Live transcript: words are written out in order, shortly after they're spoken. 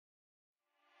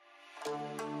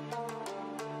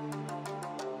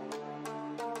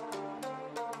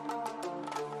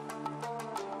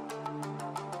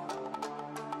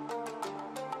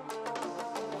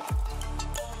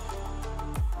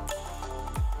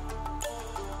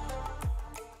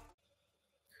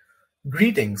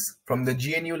Greetings from the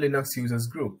GNU Linux Users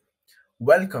Group.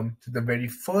 Welcome to the very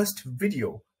first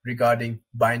video regarding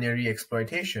binary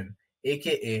exploitation,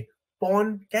 aka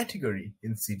pawn category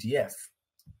in CTF.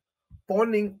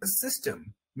 Pawning a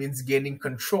system means gaining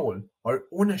control or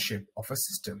ownership of a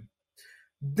system.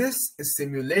 This is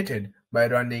simulated by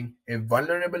running a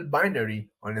vulnerable binary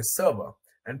on a server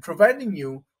and providing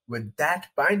you with that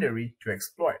binary to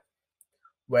exploit.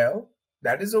 Well,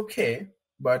 that is okay,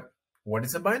 but what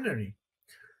is a binary?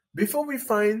 Before we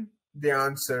find the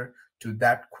answer to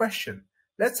that question,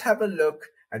 let's have a look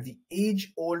at the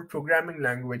age-old programming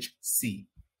language C.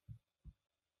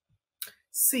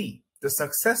 C, the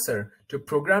successor to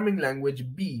programming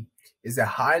language B, is a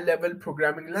high-level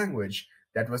programming language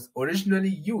that was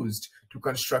originally used to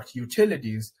construct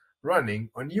utilities running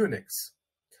on Unix.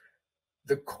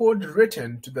 The code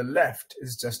written to the left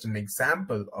is just an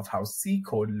example of how C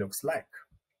code looks like.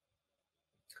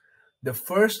 The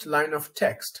first line of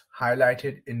text,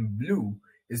 highlighted in blue,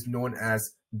 is known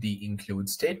as the include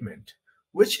statement,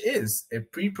 which is a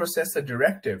preprocessor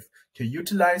directive to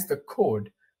utilize the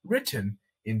code written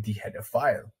in the header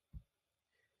file.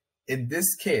 In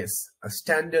this case, a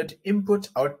standard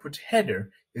input-output header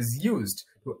is used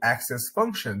to access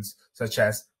functions such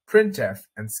as printf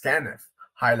and scanf,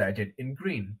 highlighted in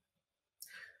green.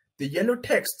 The yellow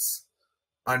texts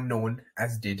are known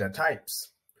as data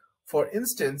types. For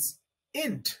instance,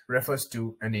 int refers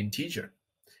to an integer,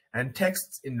 and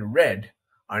texts in red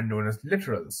are known as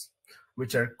literals,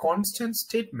 which are constant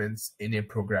statements in a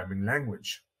programming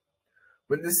language.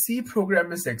 When the C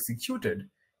program is executed,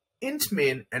 int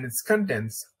main and its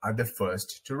contents are the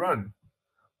first to run.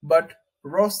 But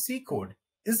raw C code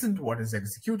isn't what is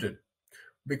executed,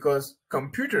 because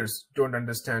computers don't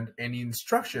understand any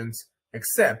instructions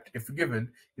except if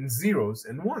given in zeros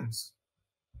and ones.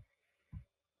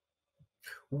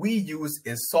 We use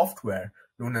a software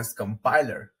known as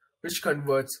compiler, which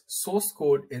converts source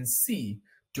code in C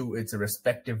to its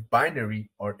respective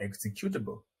binary or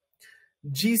executable.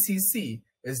 GCC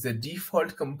is the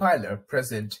default compiler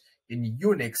present in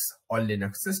Unix or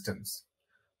Linux systems,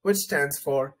 which stands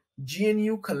for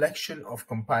GNU Collection of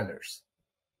Compilers.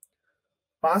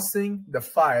 Passing the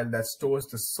file that stores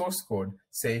the source code,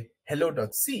 say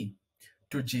hello.c,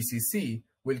 to GCC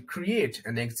will create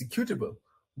an executable,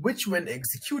 which when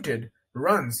executed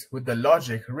runs with the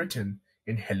logic written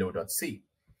in hello.c.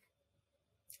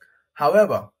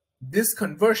 However, this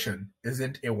conversion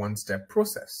isn't a one-step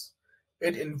process.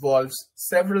 It involves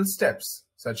several steps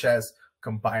such as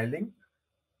compiling,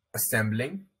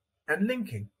 assembling, and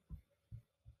linking.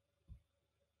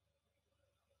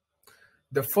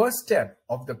 The first step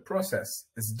of the process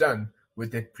is done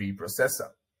with a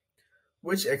preprocessor,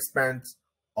 which expands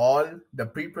all the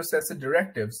preprocessor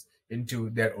directives into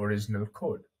their original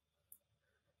code.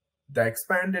 The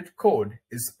expanded code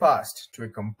is passed to a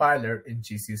compiler in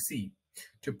GCC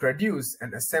to produce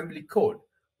an assembly code,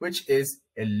 which is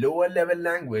a lower level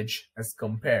language as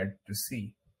compared to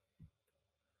C.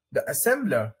 The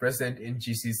assembler present in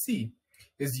GCC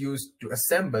is used to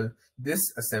assemble this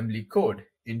assembly code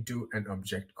into an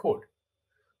object code,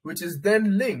 which is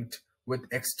then linked with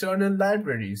external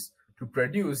libraries to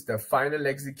produce the final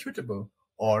executable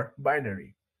or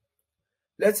binary.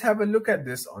 Let's have a look at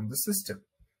this on the system.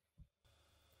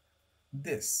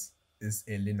 This is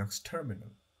a Linux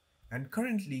terminal, and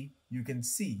currently you can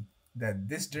see that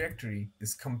this directory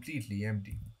is completely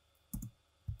empty.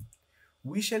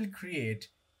 We shall create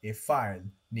a file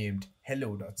named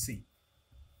hello.c.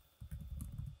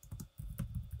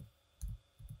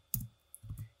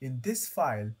 In this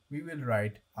file, we will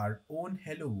write our own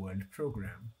Hello World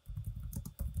program.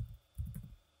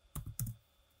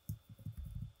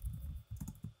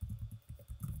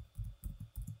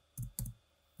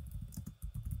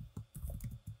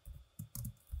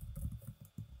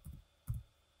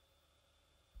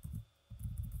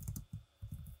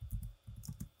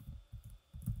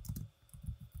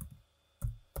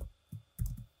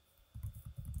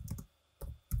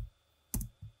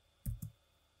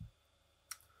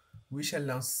 We shall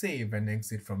now save and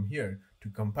exit from here to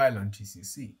compile on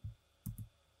GCC.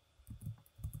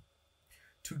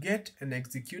 To get an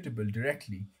executable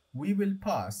directly, we will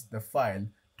pass the file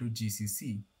to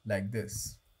GCC like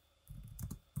this.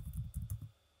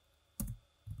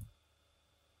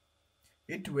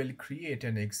 It will create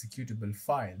an executable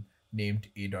file named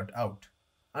a.out,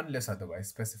 unless otherwise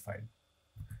specified.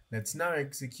 Let's now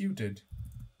execute it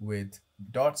with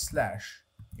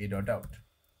 /a.out.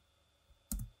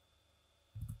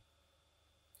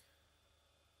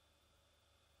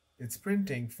 It's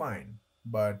printing fine,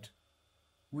 but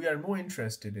we are more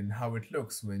interested in how it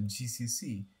looks when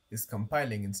GCC is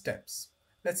compiling in steps.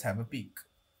 Let's have a peek.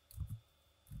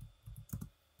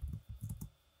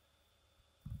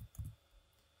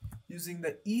 Using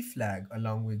the E flag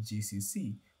along with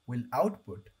GCC will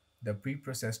output the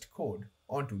preprocessed code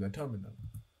onto the terminal.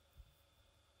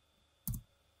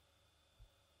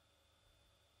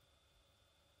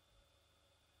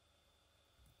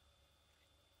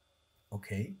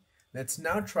 Okay, let's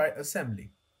now try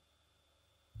assembly.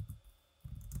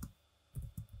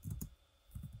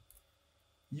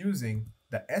 Using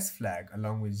the S flag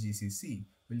along with GCC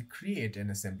will create an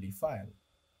assembly file.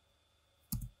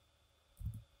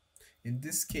 In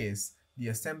this case, the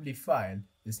assembly file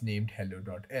is named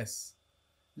hello.s.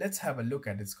 Let's have a look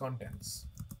at its contents.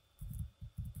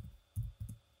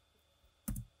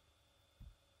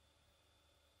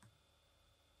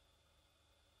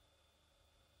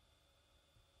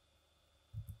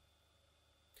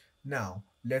 Now,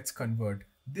 let's convert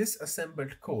this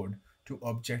assembled code to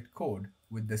object code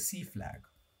with the C flag.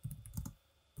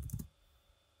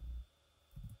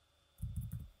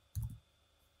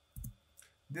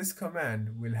 This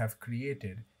command will have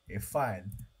created a file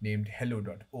named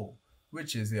hello.o,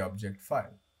 which is the object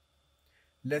file.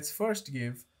 Let's first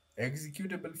give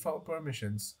executable file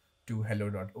permissions to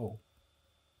hello.o.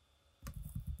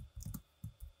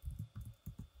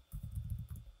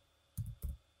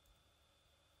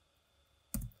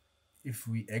 If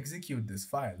we execute this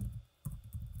file,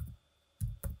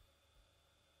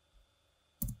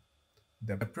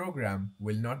 the program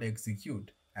will not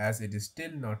execute as it is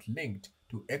still not linked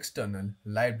to external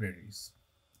libraries.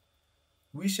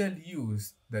 We shall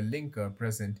use the linker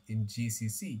present in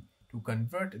GCC to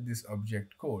convert this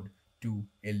object code to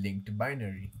a linked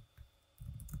binary.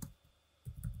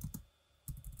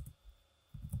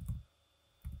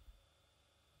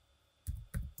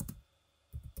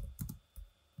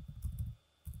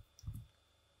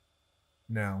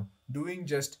 Now, doing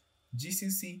just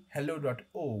gcc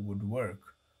hello.o would work,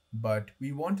 but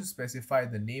we want to specify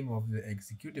the name of the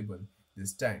executable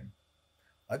this time.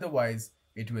 Otherwise,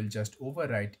 it will just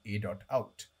overwrite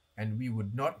a.out and we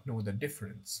would not know the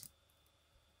difference.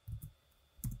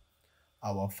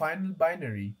 Our final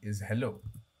binary is hello.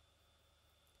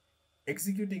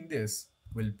 Executing this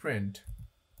will print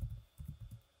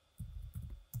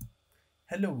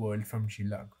hello world from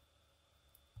glug.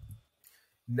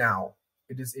 Now,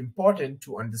 it is important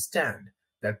to understand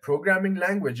that programming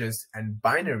languages and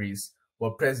binaries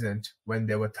were present when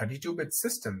there were 32-bit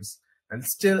systems and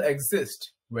still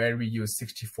exist where we use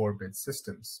 64-bit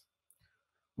systems.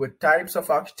 With types of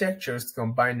architectures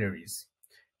come binaries.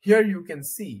 Here you can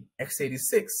see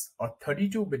x86 or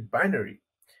 32-bit binary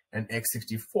and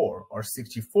x64 or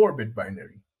 64-bit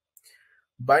binary.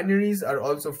 Binaries are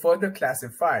also further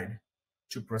classified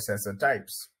to processor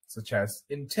types, such as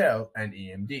Intel and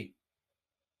AMD.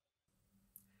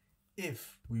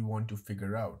 If we want to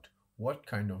figure out what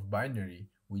kind of binary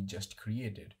we just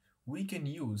created, we can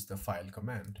use the file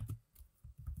command.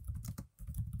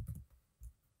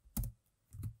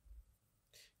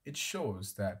 It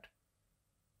shows that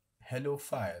hello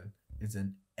file is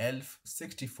an ELF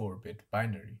 64-bit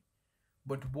binary.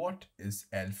 But what is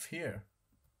ELF here?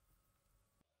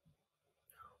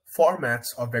 Formats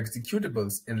of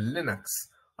executables in Linux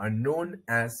are known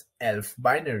as ELF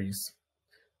binaries,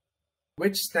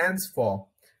 which stands for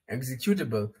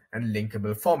Executable and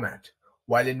Linkable Format,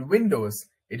 while in Windows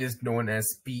it is known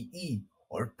as PE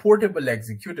or Portable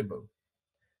Executable.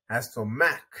 As for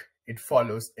Mac, it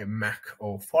follows a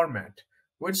Mac-O format,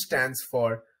 which stands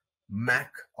for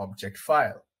Mac Object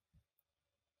File.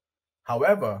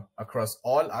 However, across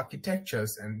all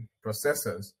architectures and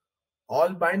processors, all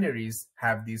binaries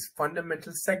have these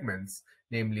fundamental segments,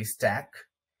 namely stack,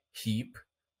 heap,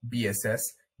 BSS,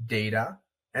 data,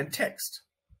 and text.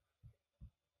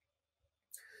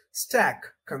 Stack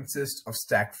consists of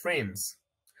stack frames.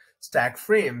 Stack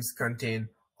frames contain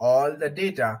all the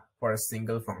data for a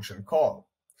single function call,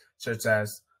 such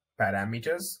as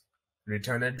parameters,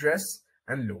 return address,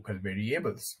 and local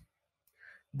variables.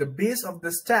 The base of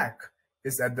the stack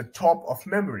is at the top of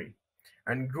memory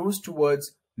and grows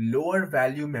towards lower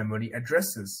value memory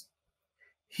addresses.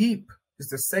 Heap is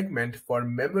the segment for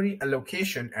memory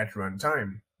allocation at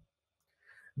runtime.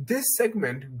 This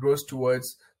segment grows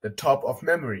towards the top of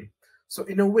memory. So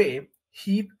in a way,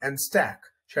 heap and stack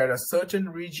share a certain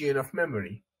region of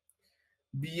memory.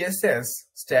 BSS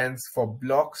stands for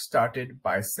block started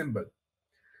by symbol.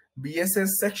 BSS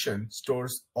section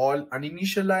stores all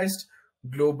uninitialized,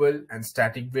 global, and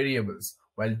static variables,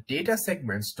 while data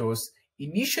segment stores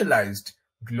initialized,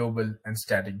 global, and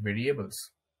static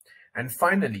variables. And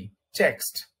finally,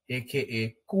 text,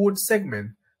 aka code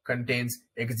segment, contains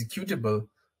executable,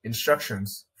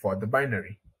 instructions for the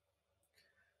binary.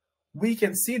 We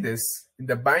can see this in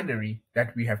the binary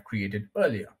that we have created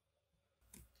earlier.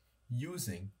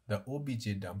 Using the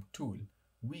objdump tool,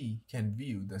 we can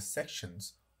view the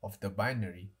sections of the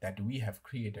binary that we have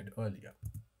created earlier.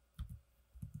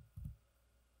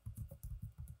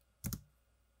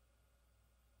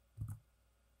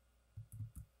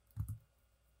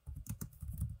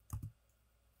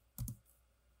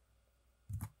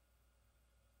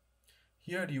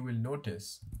 Here you will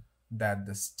notice that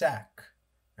the stack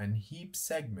and heap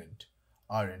segment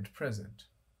aren't present.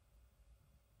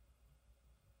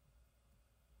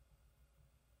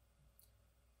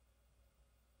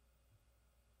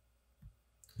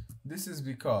 This is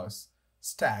because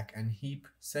stack and heap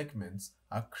segments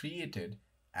are created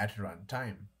at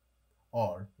runtime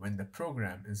or when the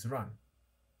program is run.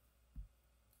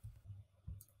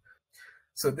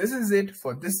 So this is it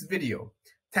for this video.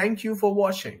 Thank you for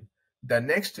watching. The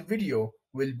next video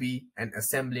will be an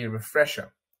assembly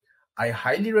refresher. I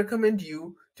highly recommend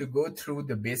you to go through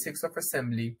the basics of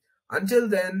assembly. Until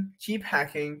then, keep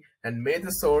hacking and may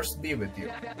the source be with you.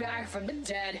 Back from the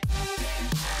dead.